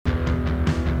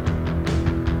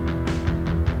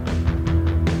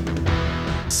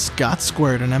Scott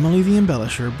Squared and Emily the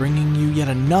Embellisher bringing you yet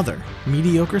another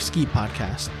mediocre ski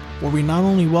podcast, where we not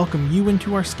only welcome you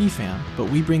into our ski fam, but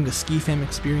we bring the ski fam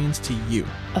experience to you.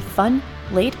 A fun,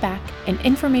 laid-back, and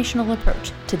informational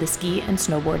approach to the ski and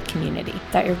snowboard community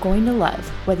that you're going to love,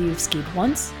 whether you've skied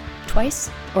once,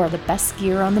 twice, or are the best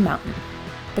skier on the mountain.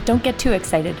 But don't get too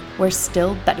excited, we're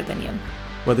still better than you.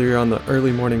 Whether you're on the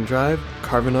early morning drive,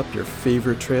 carving up your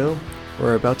favorite trail,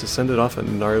 or about to send it off a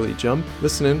gnarly jump,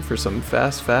 listen in for some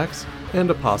fast facts and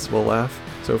a possible laugh.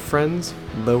 So friends,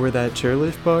 lower that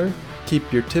chairlift bar,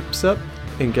 keep your tips up,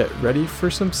 and get ready for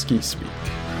some ski speak.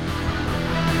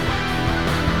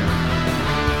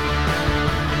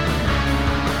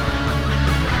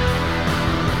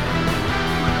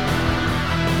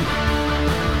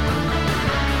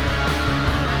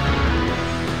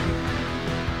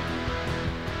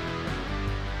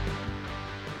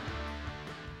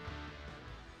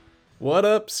 What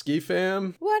up, ski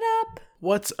fam? What up?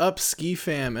 What's up, ski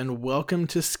fam, and welcome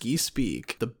to Ski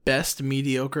Speak, the best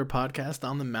mediocre podcast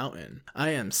on the mountain.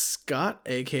 I am Scott,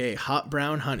 aka Hot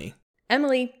Brown Honey.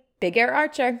 Emily, Big Air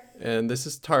Archer. And this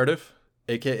is Tardif,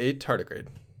 aka Tardigrade.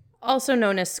 Also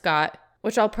known as Scott,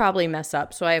 which I'll probably mess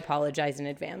up, so I apologize in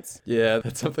advance. Yeah,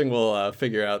 that's something we'll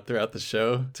figure out throughout the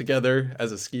show together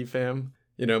as a ski fam.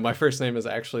 You know, my first name is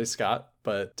actually Scott,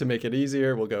 but to make it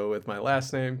easier, we'll go with my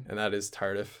last name, and that is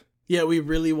Tardif. Yeah, we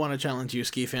really want to challenge you,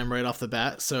 ski fam, right off the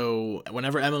bat. So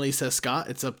whenever Emily says Scott,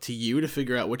 it's up to you to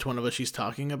figure out which one of us she's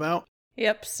talking about.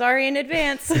 Yep, sorry in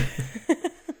advance.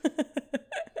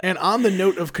 And on the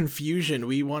note of confusion,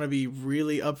 we want to be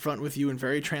really upfront with you and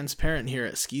very transparent here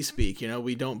at Ski Speak. You know,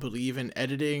 we don't believe in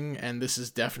editing, and this is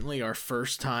definitely our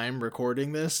first time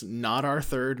recording this, not our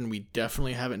third, and we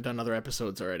definitely haven't done other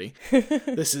episodes already.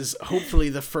 This is hopefully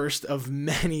the first of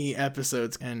many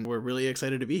episodes, and we're really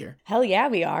excited to be here. Hell yeah,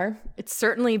 we are. It's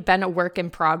certainly been a work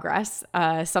in progress,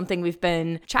 something we've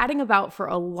been chatting about for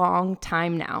a long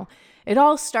time now. It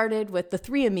all started with the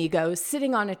three amigos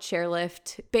sitting on a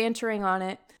chairlift, bantering on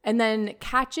it, and then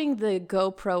catching the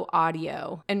GoPro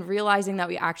audio and realizing that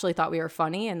we actually thought we were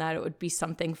funny and that it would be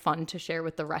something fun to share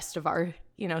with the rest of our,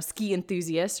 ski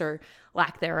enthusiasts or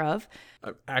lack thereof.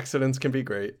 Accidents can be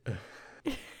great.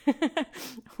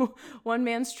 One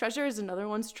man's treasure is another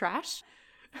one's trash.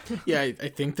 Yeah, I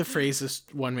think the phrase is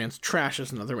one man's trash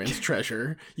is another man's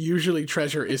treasure. Usually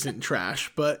treasure isn't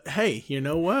trash, but hey, you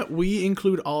know what? We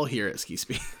include all here at Ski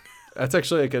Speak. That's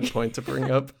actually a good point to bring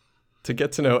up. To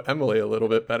get to know Emily a little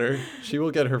bit better, she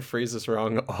will get her phrases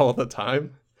wrong all the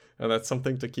time, and that's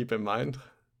something to keep in mind.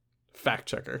 Fact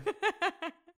checker.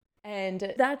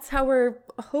 And that's how we're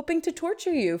hoping to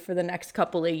torture you for the next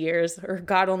couple of years, or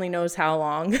God only knows how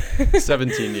long.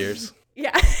 17 years.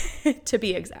 Yeah, to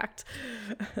be exact.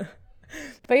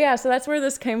 But yeah, so that's where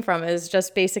this came from, is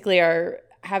just basically our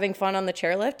having fun on the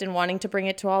chairlift and wanting to bring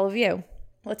it to all of you.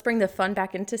 Let's bring the fun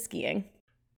back into skiing.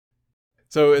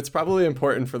 So it's probably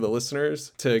important for the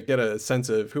listeners to get a sense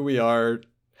of who we are,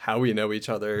 how we know each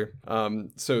other.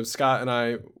 So Scott and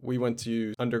I, we went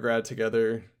to undergrad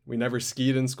together. We never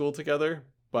skied in school together,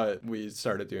 but we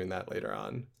started doing that later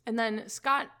on. And then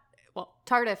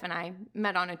Tardif and I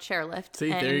met on a chairlift.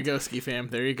 See, there you go, ski fam.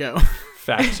 There you go.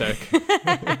 Fact check.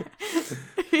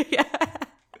 Yeah.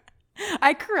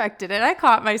 I corrected it. I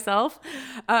caught myself.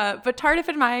 But Tardif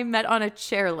and I met on a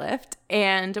chairlift,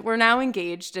 and we're now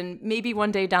engaged. And maybe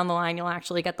one day down the line, you'll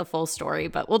actually get the full story.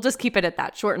 But we'll just keep it at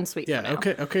that, short and sweet. Yeah. For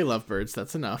now. Okay, lovebirds.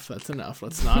 That's enough. Let's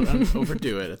not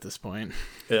overdo it at this point.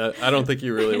 Yeah, I don't think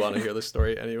you really want to hear the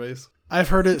story, anyways. I've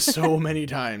heard it so many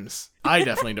times. I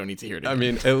definitely don't need to hear it again. I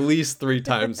mean, at least 3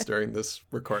 times during this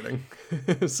recording.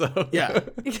 So yeah,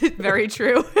 very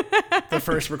true. The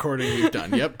first recording we've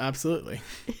done. Yep, absolutely.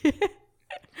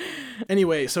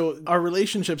 Anyway, so our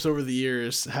relationships over the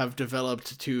years have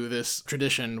developed to this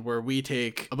tradition where we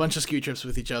take a bunch of ski trips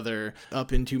with each other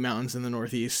up into mountains in the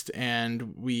Northeast,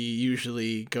 and we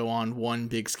usually go on one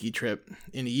big ski trip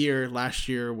in a year. Last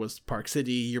year was Park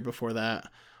City. Year before that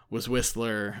was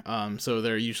Whistler. So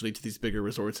they're usually to these bigger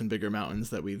resorts and bigger mountains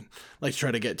that we like to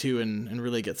try to get to and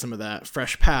really get some of that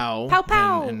fresh pow.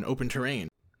 And open terrain.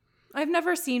 I've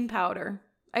never seen powder.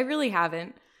 I really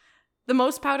haven't. The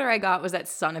most powder I got was at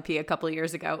Sunapee a couple of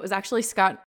years ago. It was actually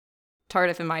Scott,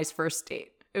 Tardif, and my first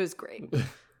date. It was great.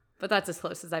 But that's as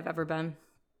close as I've ever been.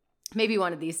 Maybe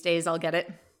one of these days I'll get it.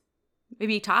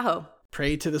 Maybe Tahoe.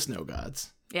 Pray to the snow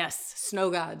gods. Yes, snow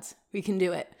gods. We can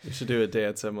do it. You should do a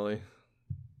dance, Emily.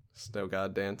 Snow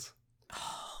god dance.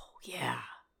 Oh, yeah.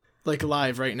 Like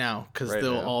live right now, because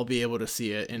they'll all be able to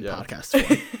see it in podcast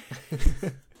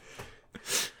form.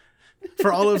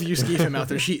 For all of you ski fam out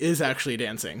there, she is actually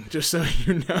dancing, just so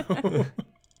you know.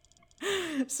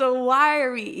 So why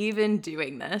are we even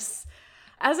doing this?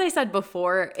 As I said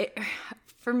before,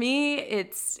 for me,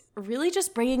 it's really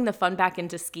just bringing the fun back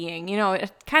into skiing. You know,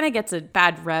 it kind of gets a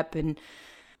bad rep, and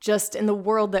just in the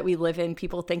world that we live in,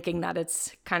 people thinking that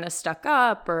it's kind of stuck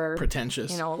up or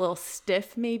pretentious, you know, a little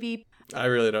stiff maybe. I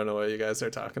really don't know what you guys are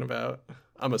talking about.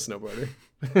 I'm a snowboarder.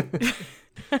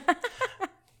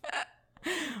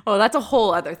 Oh, that's a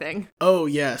whole other thing. Oh,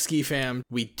 yeah, Ski Fam.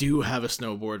 We do have a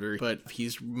snowboarder, but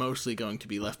he's mostly going to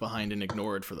be left behind and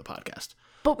ignored for the podcast.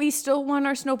 But we still want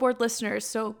our snowboard listeners,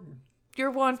 so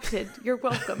you're wanted. You're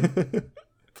welcome.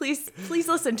 Please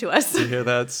listen to us. You hear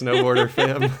that, snowboarder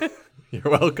fam? You're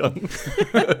welcome.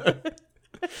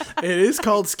 It is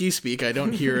called Ski Speak. I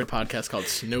don't hear a podcast called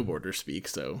Snowboarder Speak,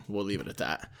 so we'll leave it at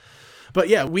that. But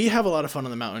yeah, we have a lot of fun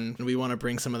on the mountain, and we want to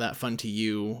bring some of that fun to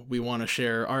you. We want to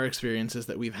share our experiences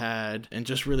that we've had and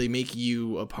just really make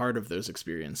you a part of those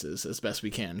experiences as best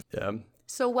we can. Yeah.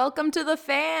 So welcome to the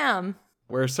fam.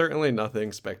 We're certainly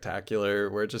nothing spectacular.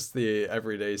 We're just the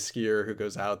everyday skier who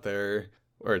goes out there,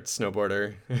 or it's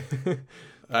snowboarder.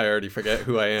 I already forget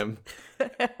who I am.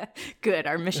 Good,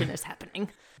 our mission is happening.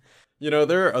 You know,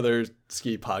 there are other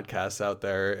ski podcasts out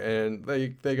there, and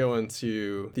they go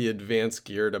into the advanced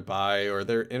gear to buy, or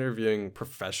they're interviewing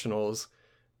professionals.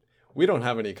 We don't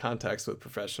have any contacts with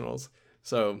professionals.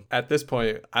 So at this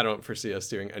point, I don't foresee us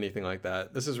doing anything like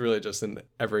that. This is really just an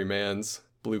everyman's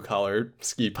blue-collar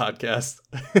ski podcast.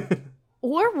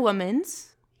 Or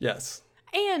woman's. Yes.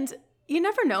 And you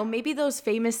never know, maybe those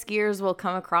famous skiers will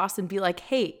come across and be like,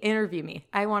 hey, interview me.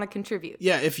 I want to contribute.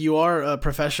 Yeah, if you are a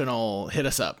professional, hit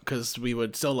us up, because we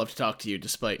would still love to talk to you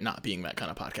despite not being that kind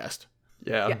of podcast.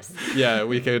 Yeah. Yes. Yeah,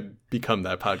 we could become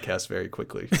that podcast very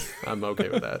quickly. I'm okay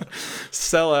with that.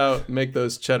 Sell out, make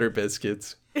those cheddar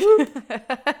biscuits.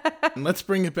 Let's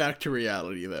bring it back to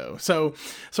reality, though. So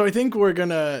I think we're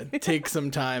gonna take some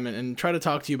time and try to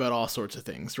talk to you about all sorts of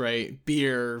things, right?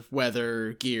 Beer,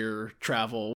 weather, gear,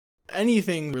 travel,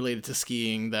 anything related to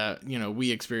skiing that, you know,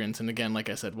 we experience, and again, like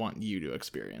I said, want you to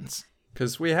experience.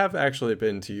 Because we have actually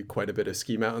been to quite a bit of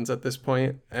ski mountains at this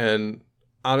point, and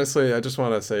honestly, I just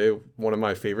want to say one of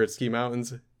my favorite ski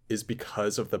mountains is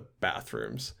because of the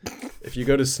bathrooms. If you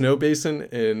go to Snow Basin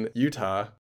in Utah,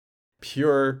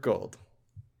 pure gold.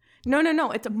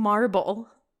 No, it's marble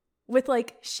with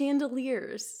like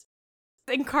chandeliers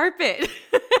and carpet.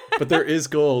 But there is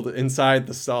gold inside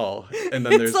the stall, and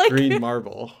then there's like green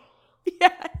marble.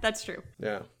 Yeah, that's true.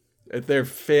 Yeah. They're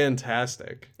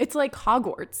fantastic. It's like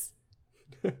Hogwarts.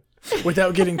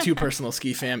 Without getting too personal,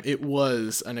 Ski Fam, it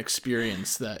was an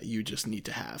experience that you just need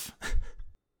to have.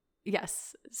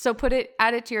 Yes. So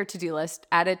add it to your to-do list,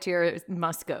 add it to your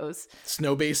must-goes.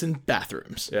 Snow Basin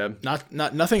bathrooms. Yeah. Not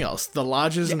nothing else. The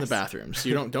lodges and the Yes. bathrooms.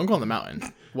 You don't go on the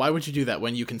mountain. Why would you do that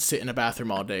when you can sit in a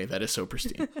bathroom all day that is so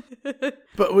pristine?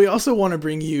 But we also want to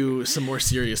bring you some more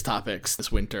serious topics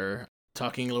this winter,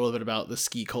 talking a little bit about the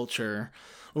ski culture,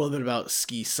 a little bit about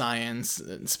ski science,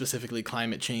 and specifically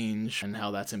climate change and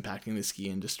how that's impacting the ski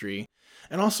industry.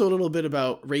 And also a little bit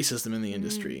about racism in the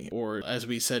industry, or as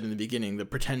we said in the beginning, the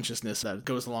pretentiousness that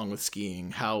goes along with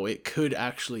skiing, how it could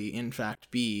actually, in fact,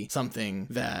 be something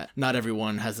that not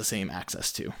everyone has the same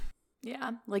access to.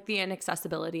 Yeah, like the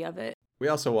inaccessibility of it. We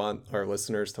also want our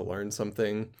listeners to learn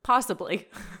something. Possibly.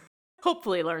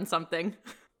 Hopefully learn something.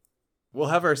 We'll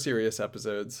have our serious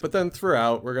episodes, but then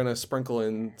throughout, we're going to sprinkle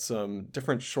in some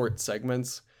different short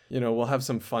segments. You know, we'll have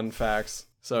some fun facts.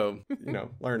 So, you know,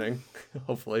 learning,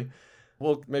 hopefully.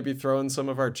 We'll maybe throw in some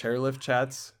of our chairlift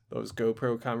chats, those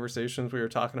GoPro conversations we were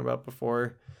talking about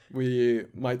before. We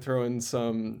might throw in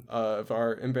some of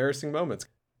our embarrassing moments.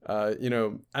 You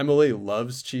know, Emily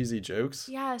loves cheesy jokes.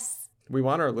 Yes. We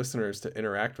want our listeners to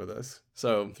interact with us.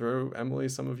 So throw Emily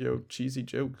some of your cheesy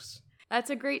jokes. That's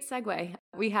a great segue.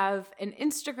 We have an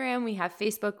Instagram, we have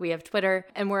Facebook, we have Twitter,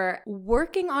 and we're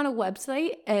working on a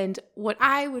website. And what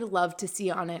I would love to see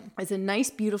on it is a nice,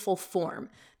 beautiful form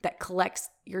that collects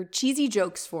your cheesy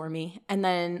jokes for me, and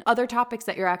then other topics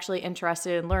that you're actually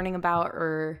interested in learning about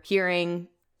or hearing.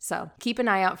 So keep an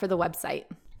eye out for the website.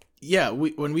 Yeah,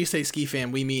 when we say Ski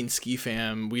Fam, we mean Ski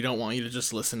Fam. We don't want you to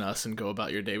just listen to us and go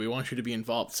about your day. We want you to be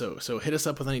involved. So hit us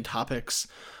up with any topics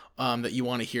that you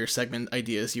want to hear, segment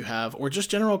ideas you have, or just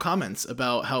general comments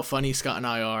about how funny Scott and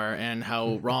I are and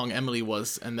how wrong Emily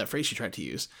was and that phrase she tried to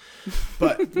use.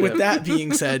 But with that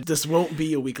being said, this won't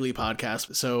be a weekly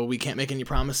podcast, so we can't make any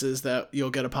promises that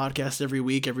you'll get a podcast every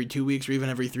week, every 2 weeks, or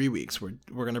even every 3 weeks. We're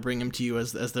going to bring them to you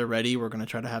as they're ready. We're going to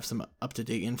try to have some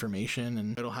up-to-date information,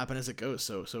 and it'll happen as it goes.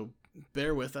 So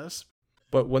bear with us.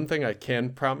 But one thing I can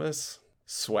promise,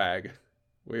 swag.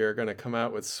 We are going to come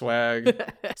out with swag.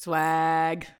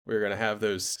 Swag. We're going to have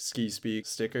those Ski Speak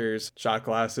stickers, shot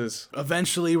glasses.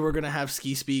 Eventually, we're going to have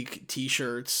Ski Speak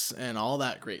t-shirts and all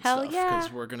that great Hell stuff yeah.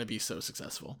 because we're going to be so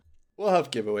successful. We'll have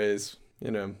giveaways,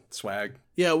 swag.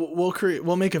 Yeah,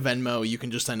 we'll make a Venmo. You can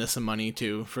just send us some money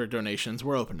too for donations.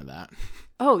 We're open to that.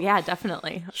 Oh, yeah,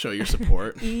 definitely. Show your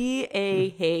support. E.A.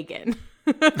 Hagen.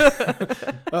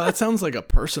 That sounds like a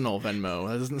personal Venmo.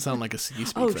 That doesn't sound like a Ski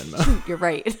Speak Venmo. Shoot, you're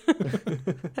right.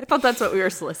 I thought that's what we were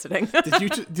soliciting.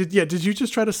 Did you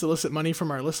just try to solicit money from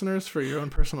our listeners for your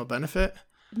own personal benefit?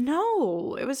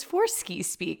 No, it was for Ski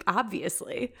Speak,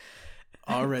 obviously.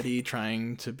 Already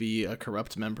trying to be a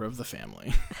corrupt member of the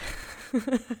family.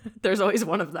 There's always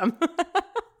one of them.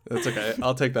 That's okay.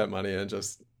 I'll take that money and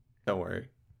just don't worry.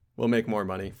 We'll make more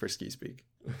money for Ski Speak.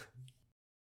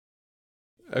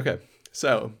 Okay.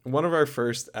 So, one of our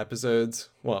first episodes,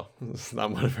 well, it's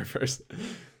not one of our first,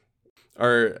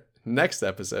 our next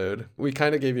episode, we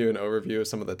kind of gave you an overview of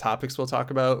some of the topics we'll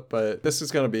talk about, but this is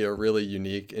going to be a really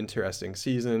unique, interesting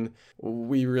season.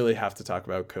 We really have to talk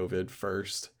about COVID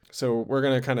first. So, we're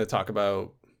going to kind of talk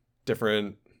about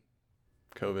different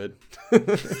COVID.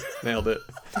 Nailed it.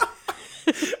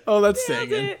 Oh, that's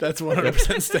staying in. That's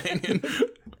 100% staying in.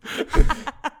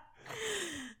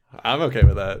 I'm okay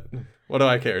with that. What do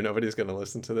I care? Nobody's going to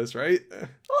listen to this, right?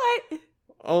 What?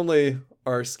 Only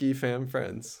our Ski Fam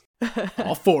friends.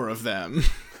 All 4 of them.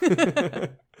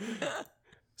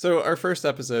 So our first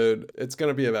episode, it's going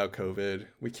to be about COVID.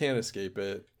 We can't escape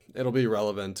it. It'll be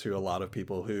relevant to a lot of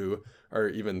people who are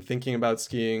even thinking about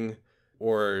skiing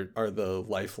or are the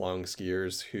lifelong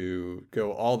skiers who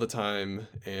go all the time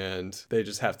and they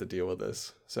just have to deal with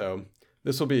this. So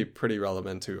this will be pretty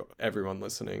relevant to everyone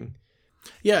listening.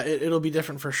 Yeah, it'll be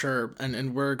different for sure.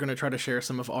 And we're going to try to share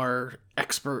some of our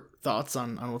expert thoughts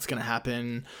on what's going to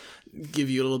happen, give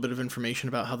you a little bit of information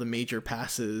about how the major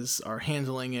passes are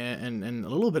handling it, and a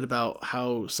little bit about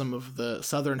how some of the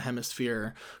Southern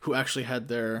Hemisphere who actually had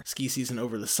their ski season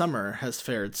over the summer has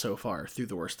fared so far through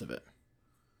the worst of it.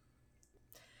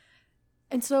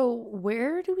 And so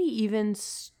where do we even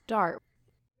start?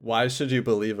 Why should you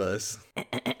believe us?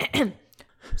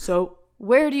 So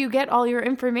where do you get all your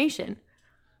information?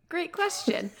 Great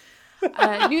question.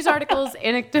 News articles,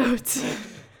 anecdotes.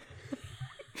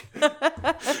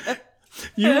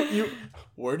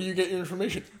 Where do you get your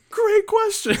information? Great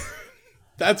question.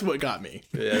 That's what got me.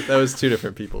 Yeah, that was 2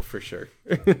 different people for sure.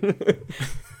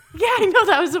 Yeah, I know,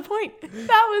 that was the point.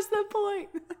 That was the point.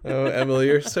 Oh, Emily,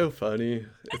 you're so funny.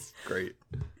 It's great.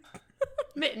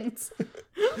 Mittens.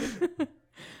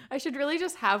 I should really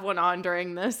just have one on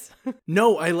during this.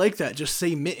 No, I like that. Just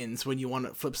say mittens when you want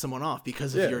to flip someone off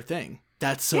because of your thing.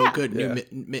 That's so good. New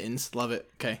mittens. Love it.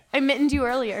 Okay. I mittened you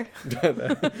earlier.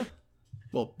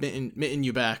 Well, mitten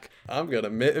you back. I'm going to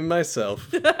mitten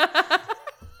myself.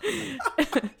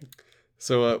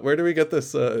 So where do we get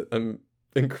this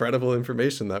incredible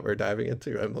information that we're diving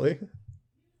into, Emily?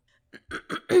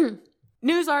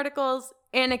 News articles,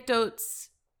 anecdotes.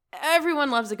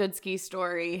 Everyone loves a good ski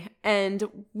story, and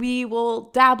we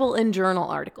will dabble in journal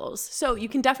articles. So you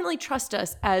can definitely trust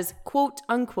us as quote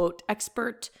unquote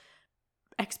experts.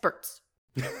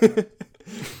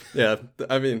 Yeah,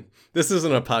 I mean, this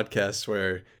isn't a podcast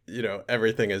where,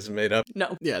 everything is made up.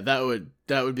 No. Yeah, that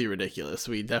would be ridiculous.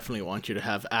 We definitely want you to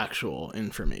have actual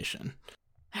information.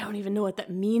 I don't even know what that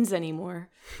means anymore.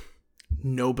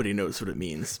 Nobody knows what it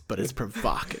means, but it's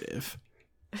provocative.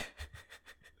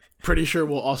 Pretty sure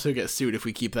we'll also get sued if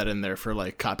we keep that in there for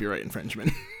copyright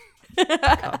infringement.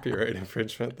 Copyright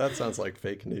infringement? That sounds like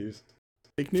fake news.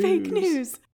 Fake news. Fake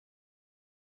news.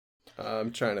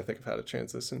 I'm trying to think of how to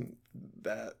transition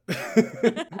that.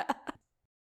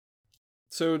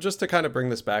 So just to kind of bring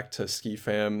this back to Ski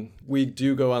Fam, we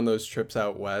do go on those trips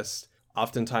out west.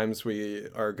 Oftentimes we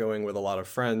are going with a lot of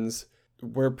friends.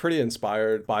 We're pretty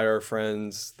inspired by our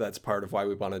friends. That's part of why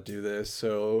we want to do this.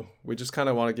 So we just kind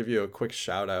of want to give you a quick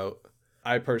shout out.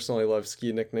 I personally love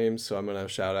ski nicknames, so I'm going to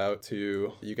shout out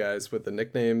to you guys with the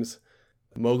nicknames.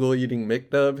 Mogul Eating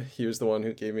McDub, he was the one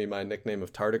who gave me my nickname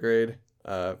of Tardigrade.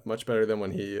 Much better than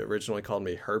when he originally called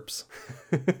me Herps.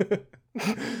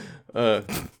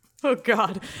 Oh,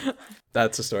 God.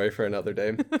 That's a story for another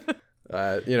day.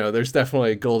 There's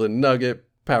definitely Golden Nugget,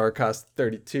 Power Cost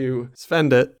 32,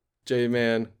 Svendit,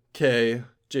 J-Man, K,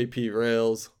 JP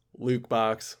Rails, Luke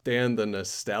Box, Dan the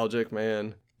Nostalgic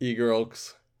Man,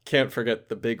 E-Girls, can't forget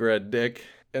the Big Red Dick,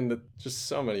 and just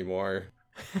so many more.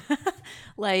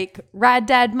 Like Rad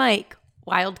Dad Mike,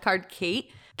 Wildcard Kate,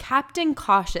 Captain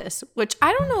Cautious, which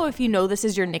I don't know if you know this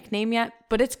is your nickname yet,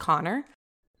 but it's Connor.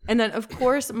 And then, of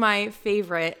course, my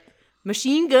favorite,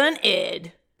 Machine Gun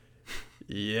Ed.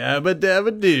 Yabba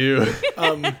dabba do.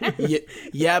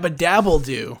 Yabba dabble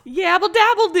do. Yabble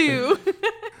dabble do.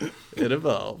 It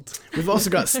evolved. We've also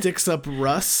got Sticks Up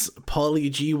Russ, Polly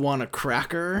G Want a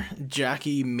Cracker,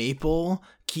 Jackie Maple,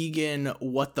 Keegan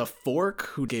What the Fork,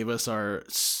 who gave us our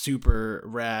super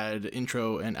rad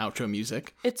intro and outro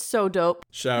music, It's so dope.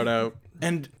 Shout out.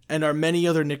 and our many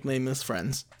other nicknameless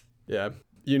friends. Yeah,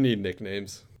 you need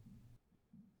nicknames.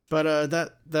 But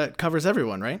that covers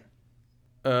everyone, right?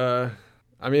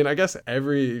 I mean, I guess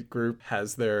every group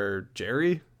has their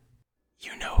Jerry.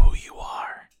 You know who you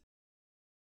are.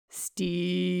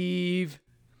 Steve.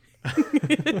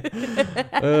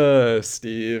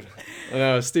 Steve. I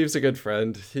know, Steve's a good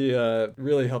friend. He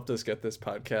really helped us get this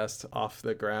podcast off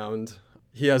the ground.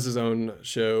 He has his own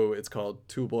show. It's called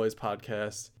Two Boys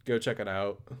Podcast. Go check it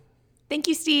out. Thank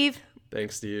you, Steve.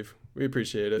 Thanks, Steve. We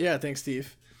appreciate it. Yeah, thanks,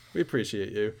 Steve. We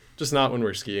appreciate you. Just not when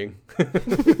we're skiing.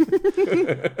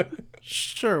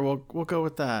 Sure, we'll go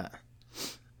with that.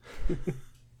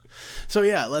 So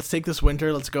yeah, let's take this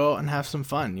winter. Let's go out and have some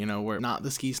fun. You know, we're not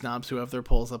the ski snobs who have their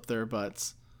poles up their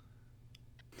butts.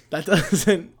 That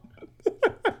doesn't.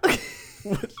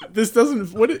 This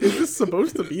doesn't. What is this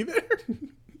supposed to be there?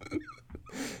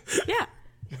 Yeah.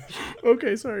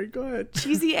 Okay, sorry. Go ahead.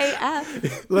 Cheesy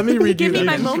AF. Let me redo Give me that.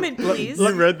 my moment, please.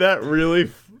 You read that really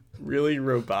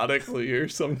robotically or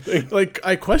something. Like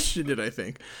I questioned it. I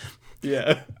think.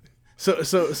 Yeah. So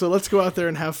let's go out there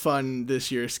and have fun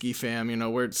this year, Ski Fam. You know,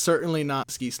 we're certainly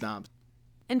not ski snobs.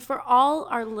 And for all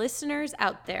our listeners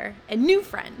out there and new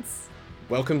friends,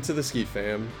 Welcome to the Ski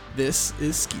Fam. This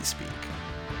is Ski Speak.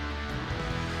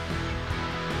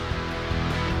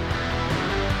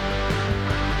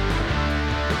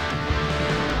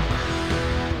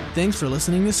 Thanks for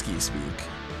listening to Ski Speak.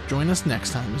 Join us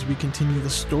next time as we continue the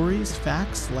stories,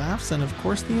 facts, laughs, and of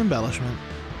course the embellishment.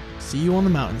 See you on the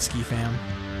mountain, Ski Fam.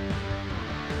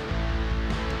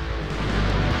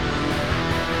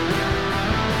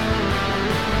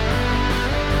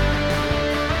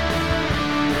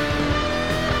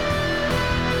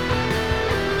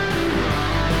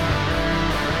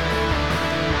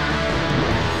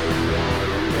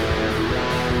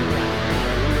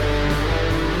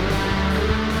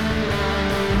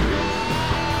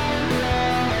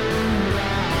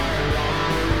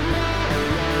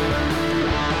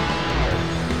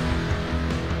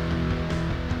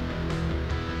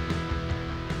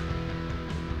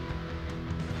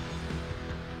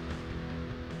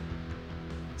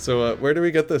 So where do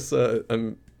we get this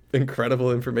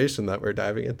incredible information that we're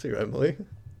diving into, Emily?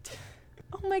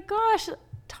 oh my gosh,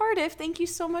 Tardif, thank you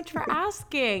so much for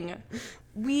asking.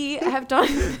 We have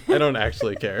done. I don't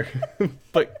actually care.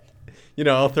 But, you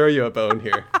know, I'll throw you a bone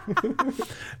here.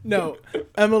 No,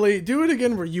 Emily, do it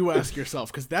again where you ask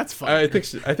yourself, because that's fun. I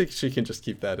think she can just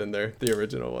keep that in there, the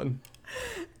original one.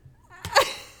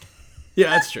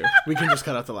 Yeah, that's true. We can just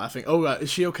cut out the laughing. Oh,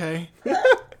 is she okay?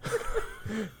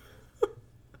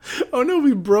 Oh no,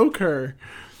 we broke her.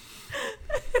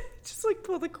 Just like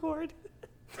pull the cord.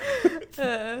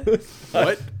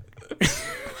 What?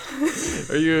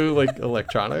 Are you, like,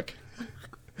 electronic?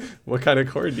 What kind of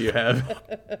cord do you have?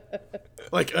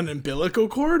 Like an umbilical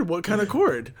cord? What kind of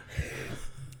cord?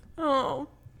 Oh.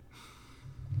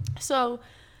 So,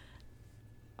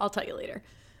 I'll tell you later.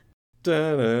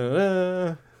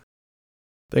 Da-da-da.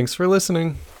 Thanks for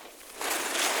listening.